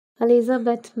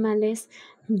Elizabeth Mellis,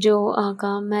 Joe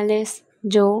Aka Mellis,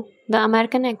 Joe, the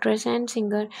American actress and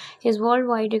singer, is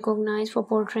worldwide recognized for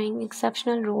portraying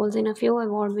exceptional roles in a few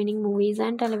award winning movies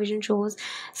and television shows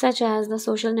such as The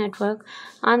Social Network,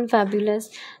 Unfabulous,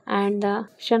 and The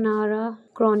Shannara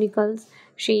Chronicles.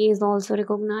 She is also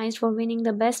recognized for winning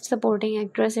the Best Supporting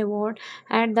Actress award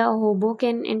at the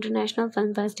Hoboken International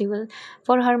Film Festival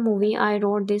for her movie I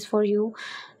Wrote This For You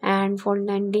and for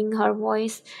lending her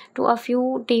voice to a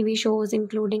few TV shows,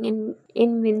 including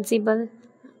Invincible.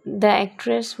 The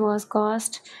actress was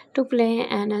cast to play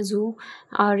Anna Zhu,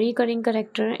 a recurring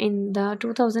character in the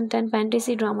 2010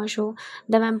 fantasy drama show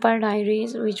The Vampire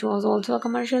Diaries, which was also a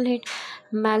commercial hit.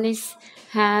 Malice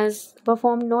has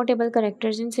performed notable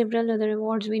characters in several other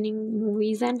awards winning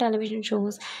movies and television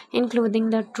shows, including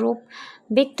The Troop,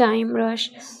 Big Time Rush,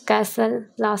 Castle,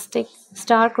 Plastic,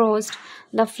 Star-Crossed,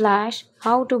 The Flash,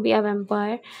 How to Be a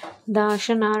Vampire, The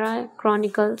Shannara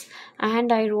Chronicles,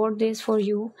 and I Wrote This For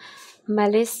You.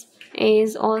 Malice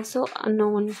is also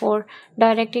known for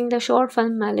directing the short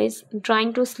film Malice,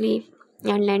 Trying to Sleep,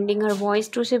 and lending her voice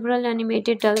to several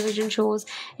animated television shows,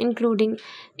 including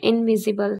Invisible.